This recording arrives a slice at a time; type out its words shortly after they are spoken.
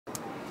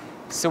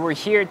So we're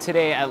here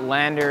today at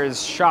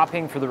Landers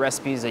shopping for the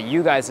recipes that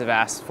you guys have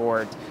asked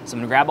for. So I'm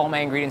gonna grab all my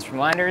ingredients from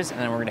Landers and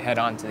then we're gonna head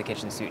on to the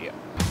kitchen studio.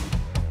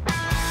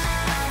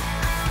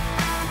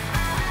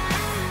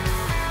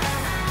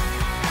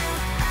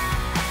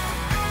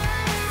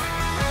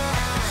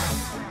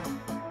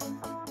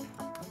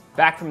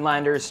 Back from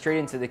Landers, straight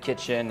into the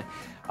kitchen.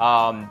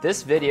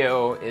 This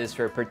video is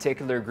for a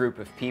particular group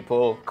of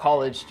people,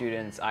 college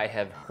students. I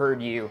have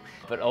heard you,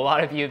 but a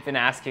lot of you have been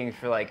asking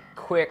for like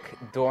quick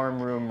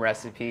dorm room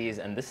recipes,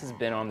 and this has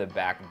been on the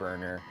back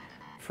burner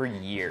for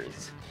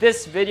years.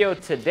 This video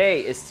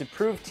today is to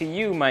prove to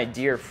you, my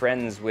dear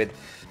friends who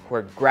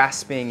are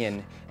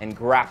grasping and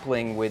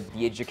grappling with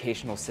the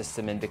educational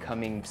system and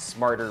becoming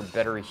smarter,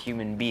 better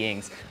human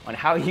beings, on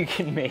how you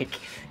can make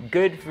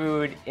good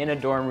food in a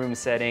dorm room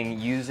setting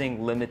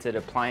using limited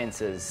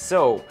appliances.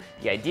 So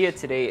the idea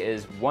today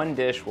is one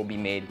dish will be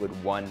made with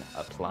one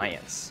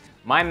appliance.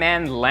 My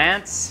man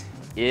Lance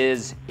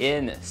is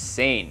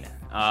insane.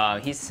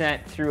 He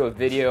sent through a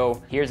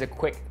video. Here's a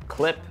quick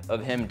clip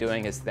of him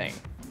doing his thing.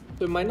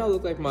 So it might not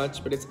look like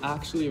much, but it's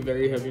actually a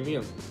very heavy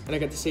meal. And I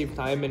get to save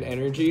time and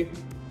energy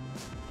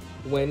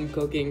when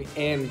cooking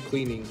and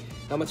cleaning.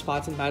 Not much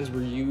pots and pans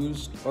were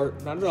used, or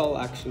not at all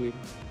actually.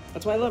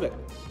 That's why I love it.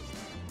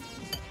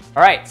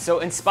 All right, so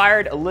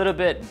inspired a little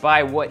bit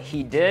by what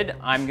he did,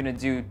 I'm gonna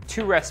do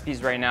two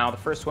recipes right now. The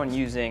first one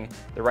using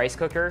the rice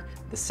cooker,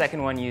 the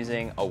second one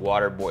using a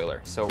water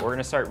boiler. So we're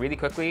gonna start really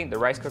quickly. The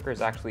rice cooker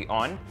is actually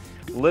on.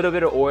 A little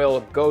bit of oil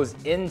goes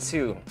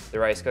into the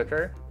rice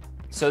cooker.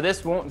 So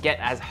this won't get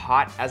as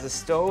hot as a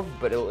stove,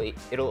 but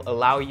it'll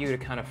allow you to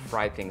kind of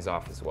fry things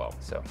off as well.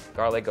 So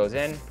garlic goes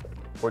in.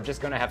 We're just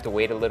gonna have to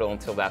wait a little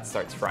until that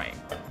starts frying.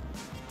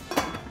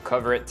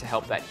 Cover it to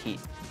help that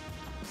heat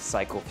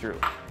cycle through.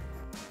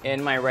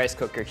 In my rice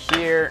cooker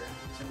here,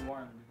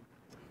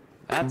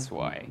 that's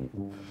why.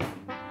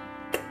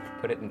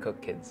 Put it in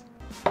Cook Kids.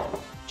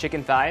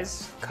 Chicken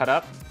thighs, cut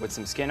up with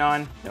some skin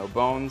on, no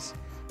bones,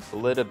 a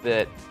little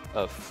bit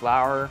of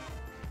flour.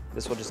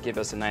 This will just give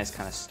us a nice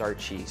kind of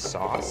starchy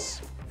sauce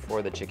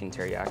for the chicken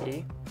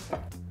teriyaki.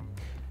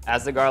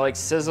 As the garlic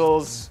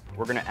sizzles,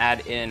 we're gonna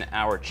add in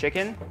our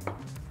chicken.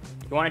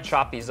 You wanna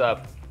chop these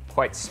up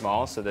quite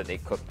small so that they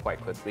cook quite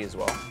quickly as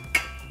well.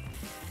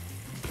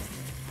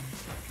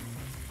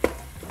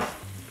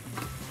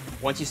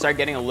 Once you start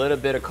getting a little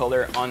bit of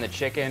color on the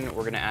chicken,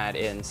 we're gonna add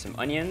in some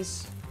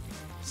onions,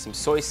 some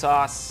soy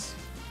sauce,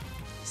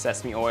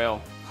 sesame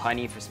oil,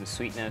 honey for some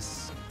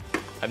sweetness.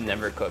 I've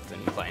never cooked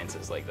any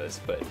appliances like this,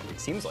 but it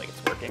seems like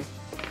it's working.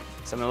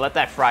 So I'm gonna let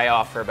that fry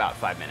off for about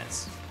 5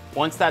 minutes.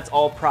 Once that's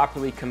all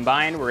properly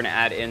combined, we're gonna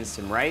add in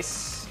some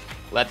rice.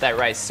 Let that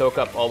rice soak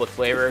up all the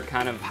flavor,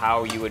 kind of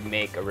how you would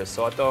make a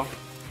risotto.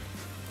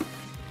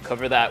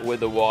 Cover that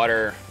with the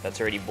water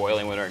that's already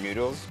boiling with our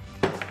noodles.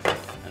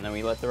 And then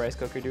we let the rice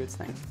cooker do its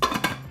thing.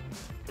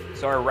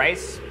 So our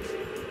rice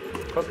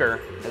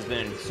cooker has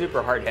been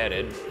super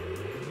hard-headed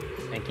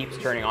and keeps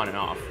turning on and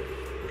off.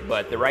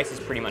 But the rice is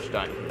pretty much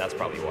done. That's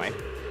probably why.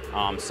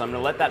 So I'm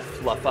gonna let that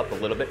fluff up a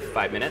little bit for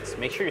 5 minutes.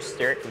 Make sure you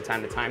stir it from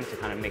time to time to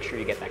kind of make sure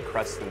you get that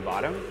crust in the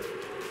bottom.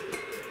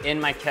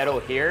 In my kettle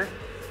here,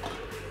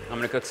 I'm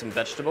gonna cook some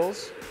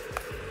vegetables.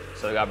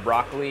 So I got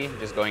broccoli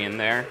just going in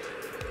there.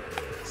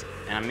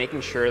 And I'm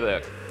making sure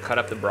to cut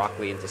up the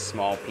broccoli into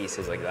small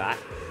pieces like that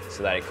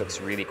so that it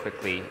cooks really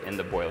quickly in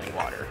the boiling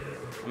water.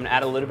 I'm gonna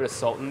add a little bit of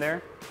salt in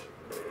there.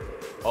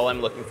 All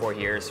I'm looking for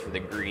here is for the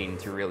green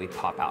to really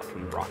pop out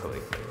from the broccoli.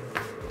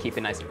 Keep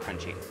it nice and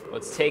crunchy.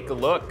 Let's take a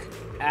look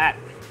at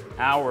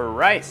our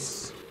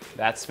rice.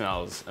 That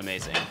smells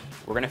amazing.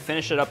 We're gonna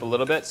finish it up a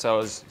little bit, so I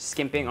was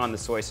skimping on the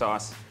soy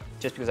sauce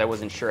just because I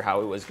wasn't sure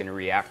how it was gonna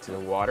react to the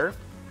water,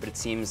 but it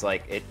seems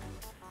like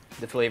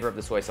the flavor of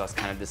the soy sauce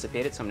kind of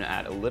dissipated, so I'm gonna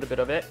add a little bit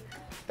of it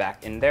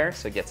back in there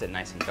so it gets it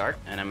nice and dark,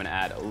 and I'm gonna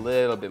add a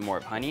little bit more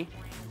of honey.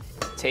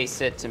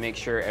 Taste it to make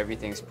sure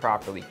everything's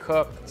properly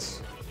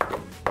cooked.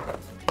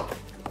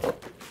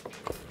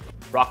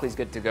 Broccoli's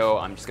good to go.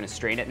 I'm just gonna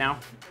strain it now.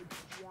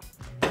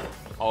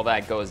 All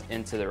that goes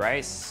into the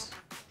rice.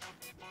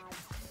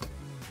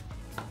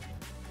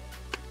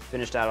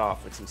 Finish that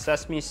off with some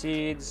sesame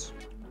seeds.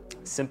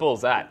 Simple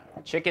as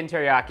that. Chicken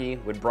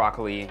teriyaki with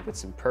broccoli with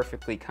some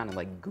perfectly kind of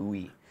like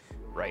gooey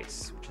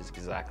rice, which is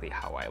exactly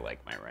how I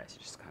like my rice,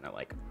 just kind of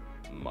like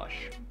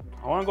mush.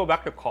 I wanna go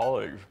back to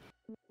college.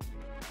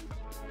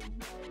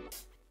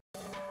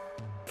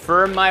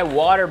 For my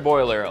water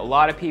boiler, a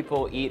lot of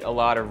people eat a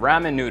lot of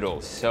ramen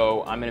noodles,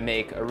 so I'm gonna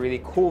make a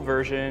really cool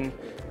version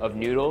of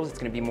noodles. It's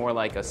gonna be more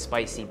like a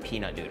spicy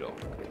peanut noodle.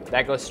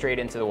 That goes straight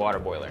into the water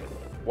boiler.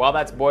 While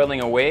that's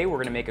boiling away, we're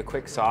gonna make a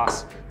quick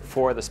sauce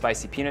for the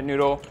spicy peanut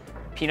noodle.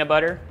 Peanut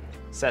butter,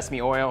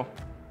 sesame oil,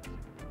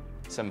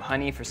 some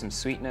honey for some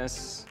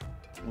sweetness,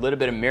 a little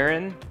bit of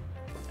mirin,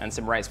 and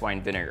some rice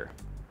wine vinegar.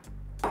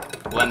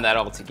 Blend that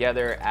all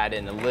together, add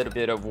in a little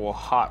bit of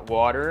hot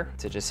water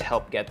to just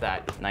help get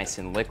that nice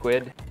and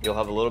liquid. You'll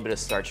have a little bit of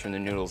starch from the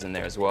noodles in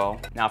there as well.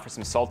 Now for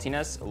some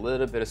saltiness, a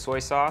little bit of soy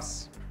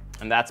sauce,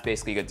 and that's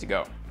basically good to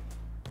go.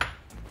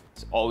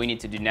 So all we need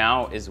to do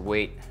now is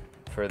wait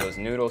for those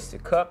noodles to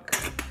cook.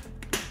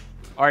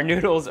 Our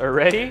noodles are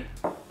ready.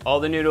 All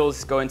the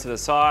noodles go into the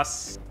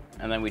sauce,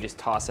 and then we just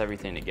toss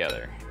everything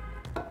together.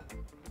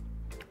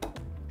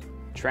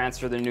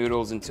 Transfer the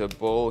noodles into a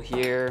bowl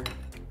here.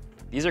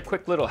 These are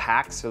quick little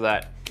hacks so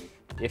that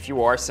if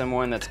you are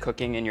someone that's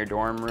cooking in your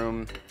dorm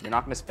room, you're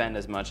not gonna spend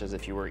as much as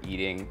if you were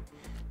eating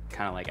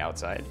kind of like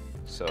outside.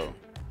 So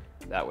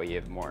that way you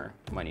have more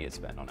money to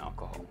spend on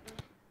alcohol.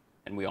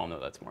 And we all know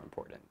that's more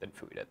important than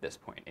food at this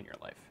point in your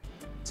life.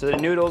 So the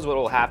noodles, what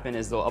will happen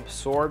is they'll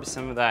absorb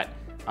some of that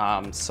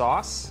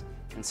sauce,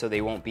 and so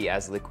they won't be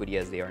as liquidy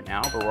as they are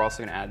now, but we're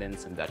also gonna add in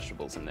some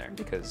vegetables in there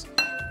because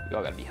we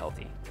all gotta be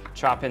healthy.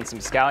 Chop in some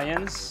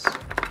scallions.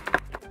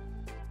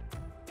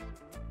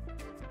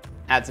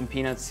 Add some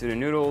peanuts to the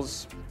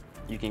noodles.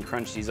 You can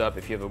crunch these up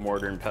if you have a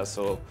mortar and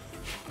pestle,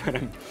 but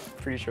I'm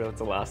pretty sure that's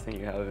the last thing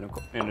you have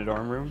in a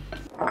dorm room.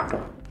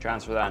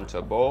 Transfer that into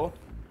a bowl.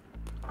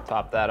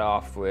 Top that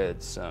off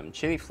with some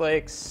chili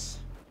flakes,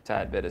 a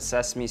tad bit of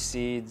sesame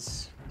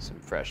seeds, some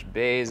fresh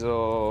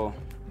basil.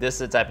 This is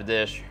the type of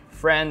dish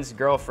friends,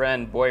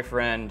 girlfriend,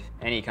 boyfriend,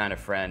 any kind of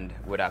friend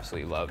would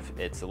absolutely love.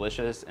 It's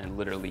delicious and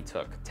literally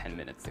took 10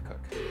 minutes to cook.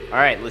 All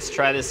right, let's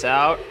try this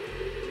out.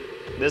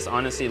 This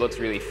honestly looks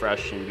really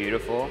fresh and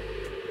beautiful.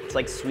 It's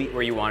like sweet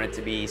where you want it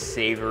to be,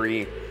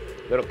 savory,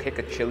 little kick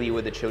of chili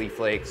with the chili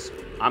flakes.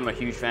 I'm a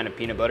huge fan of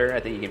peanut butter. I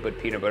think you can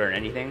put peanut butter in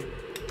anything.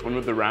 And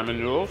with the ramen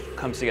noodles,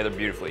 comes together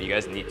beautifully. You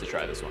guys need to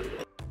try this one.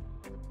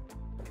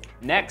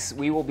 Next,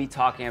 we will be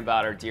talking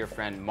about our dear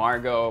friend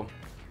Margot,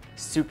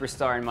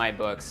 superstar in my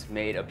books,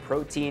 made a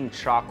protein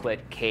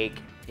chocolate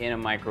cake in a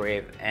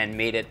microwave and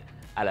made it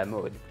à la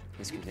mode,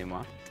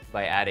 excusez-moi,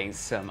 by adding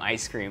some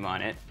ice cream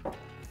on it.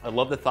 I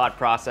love the thought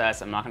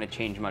process. I'm not gonna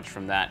change much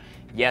from that.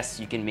 Yes,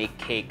 you can make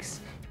cakes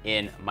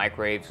in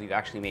microwaves. We've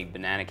actually made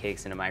banana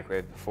cakes in a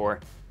microwave before.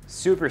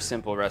 Super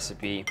simple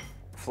recipe.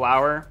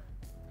 Flour,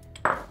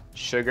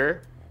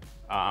 sugar,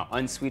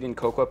 unsweetened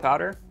cocoa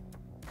powder,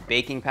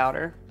 baking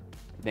powder.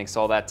 Mix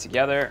all that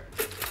together.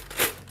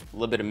 A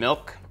little bit of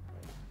milk,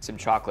 some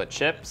chocolate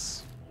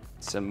chips,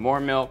 some more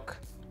milk,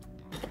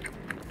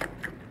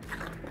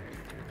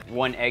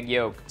 1 egg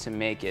yolk to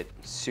make it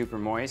super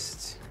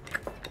moist.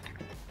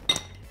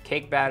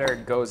 Cake batter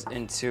goes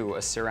into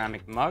a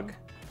ceramic mug,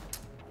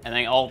 and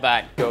then all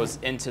that goes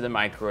into the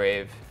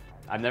microwave.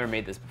 I've never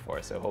made this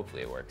before, so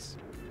hopefully it works.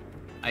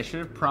 I should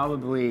have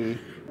probably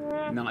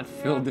not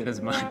filled it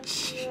as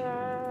much.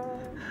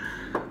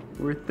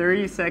 We're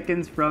 30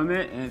 seconds from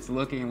it, and it's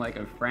looking like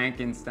a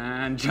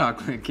Frankenstein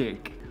chocolate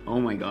cake. Oh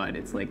my God,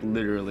 it's like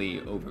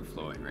literally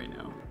overflowing right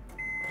now.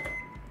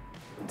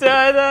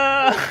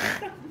 Ta-da!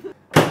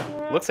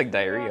 Looks like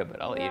diarrhea,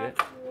 but I'll eat it.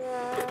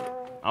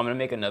 I'm gonna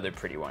make another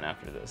pretty one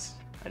after this.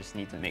 I just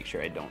need to make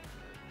sure I don't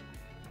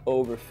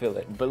overfill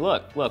it. But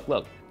look, look,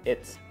 look.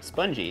 It's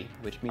spongy,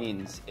 which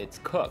means it's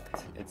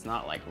cooked. It's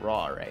not like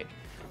raw, right?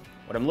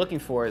 What I'm looking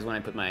for is when I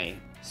put my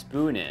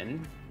spoon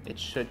in, it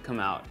should come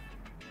out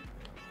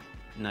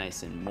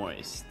nice and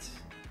moist.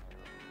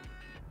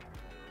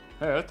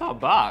 Hey, that's not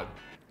bad.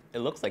 It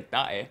looks like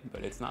dye,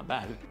 but it's not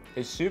bad.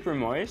 It's super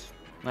moist,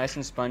 nice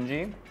and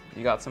spongy.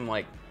 You got some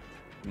like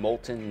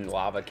molten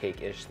lava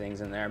cake-ish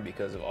things in there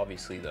because of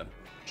obviously the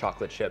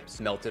chocolate chips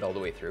melted all the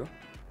way through.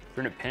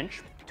 We're gonna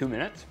pinch, 2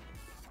 minutes.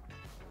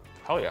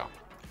 Hell yeah.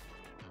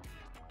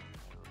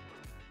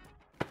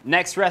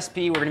 Next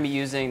recipe, we're gonna be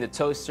using the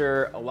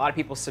toaster. A lot of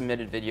people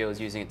submitted videos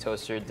using a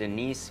toaster.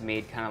 Denise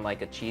made kind of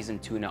like a cheese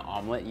and tuna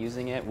omelet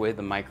using it with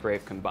the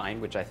microwave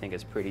combined, which I think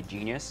is pretty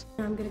genius.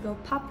 I'm gonna go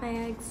pop my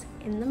eggs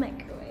in the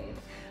microwave.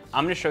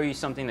 I'm gonna show you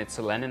something that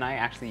Selene and I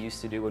actually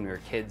used to do when we were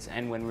kids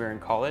and when we were in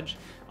college,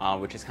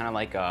 which is kind of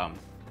like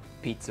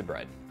pizza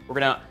bread. We're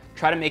gonna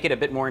try to make it a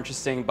bit more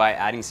interesting by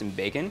adding some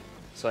bacon.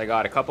 So I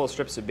got a couple of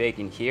strips of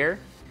bacon here,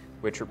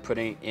 which we're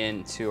putting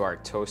into our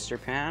toaster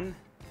pan.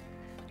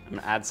 I'm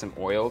gonna add some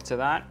oil to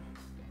that,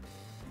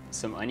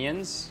 some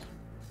onions,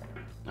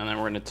 and then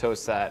we're gonna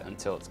toast that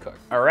until it's cooked.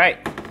 All right,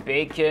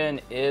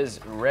 bacon is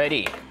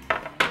ready.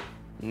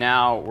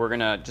 Now we're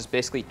gonna just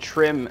basically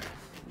trim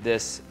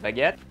this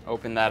baguette,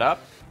 open that up.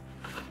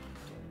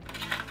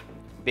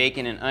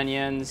 Bacon and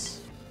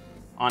onions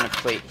on a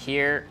plate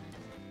here.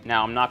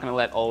 Now I'm not gonna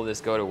let all of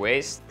this go to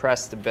waste.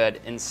 Press the bed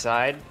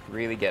inside,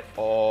 really get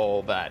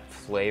all that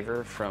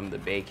flavor from the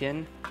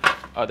bacon.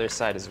 Other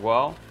side as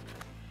well.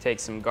 Take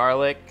some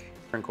garlic,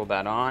 sprinkle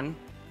that on.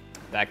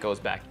 That goes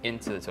back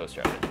into the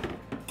toaster oven.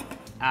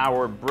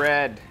 Our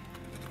bread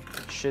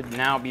should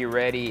now be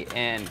ready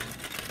and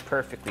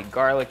perfectly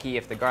garlicky.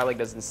 If the garlic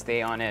doesn't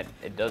stay on it,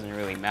 it doesn't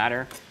really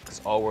matter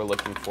because all we're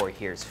looking for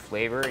here is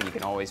flavor, and you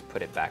can always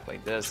put it back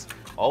like this.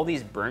 All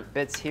these burnt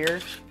bits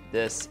here,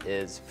 this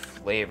is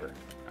flavor.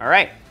 All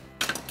right,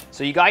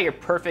 so you got your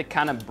perfect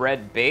kind of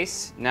bread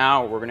base.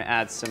 Now we're gonna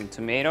add some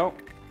tomato,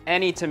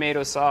 any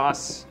tomato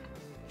sauce.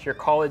 If you're a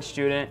college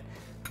student,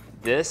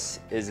 this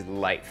is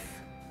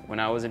life. When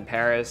I was in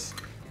Paris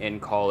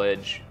in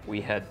college, we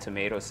had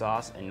tomato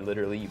sauce and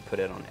literally you put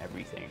it on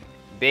everything.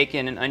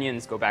 Bacon and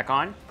onions go back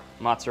on.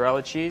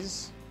 Mozzarella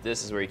cheese.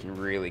 This is where you can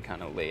really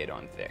kind of lay it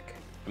on thick.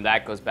 And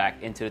that goes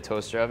back into the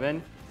toaster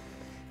oven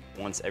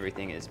once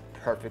everything is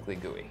perfectly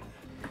gooey.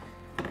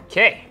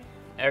 Okay,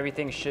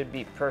 everything should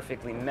be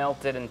perfectly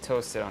melted and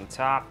toasted on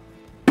top.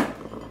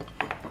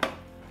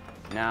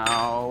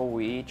 Now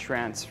we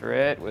transfer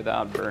it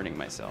without burning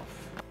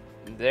myself.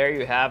 And there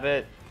you have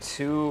it,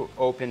 2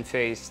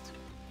 open-faced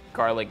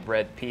garlic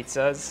bread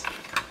pizzas.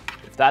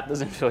 If that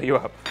doesn't fill you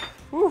up,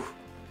 whew.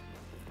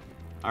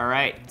 All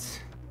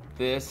right,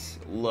 this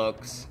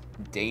looks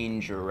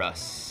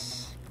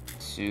dangerous.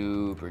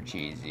 Super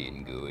cheesy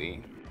and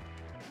gooey.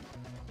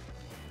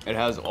 It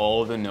has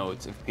all the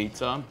notes of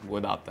pizza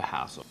without the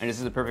hassle. And this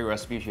is a perfect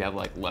recipe if you have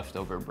like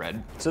leftover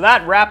bread. So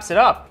that wraps it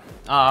up.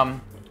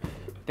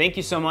 Thank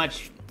you so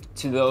much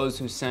to those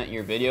who sent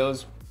your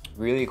videos.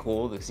 Really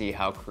cool to see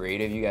how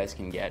creative you guys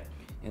can get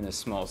in a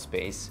small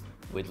space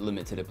with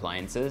limited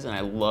appliances. And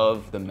I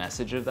love the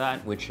message of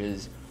that, which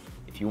is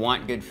if you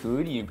want good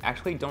food, you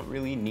actually don't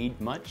really need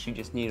much. You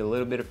just need a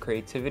little bit of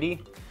creativity,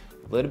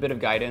 a little bit of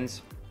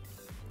guidance,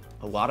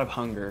 a lot of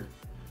hunger,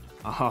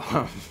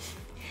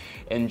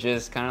 and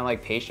just kind of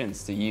like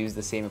patience to use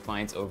the same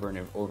appliance over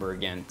and over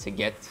again to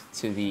get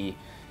to the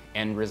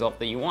end result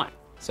that you want.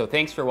 So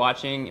thanks for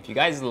watching. If you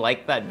guys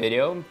liked that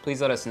video,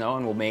 please let us know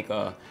and we'll make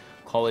a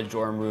college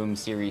dorm room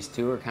series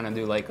 2 or kind of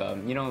do like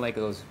a, you know, like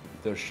those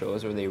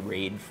shows where they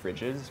raid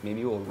fridges.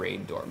 Maybe we'll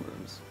raid dorm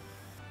rooms.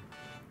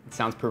 It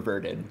sounds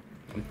perverted.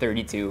 I'm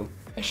 32,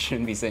 I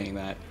shouldn't be saying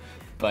that,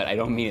 but I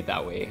don't mean it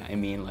that way. I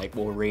mean like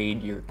we'll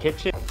raid your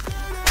kitchen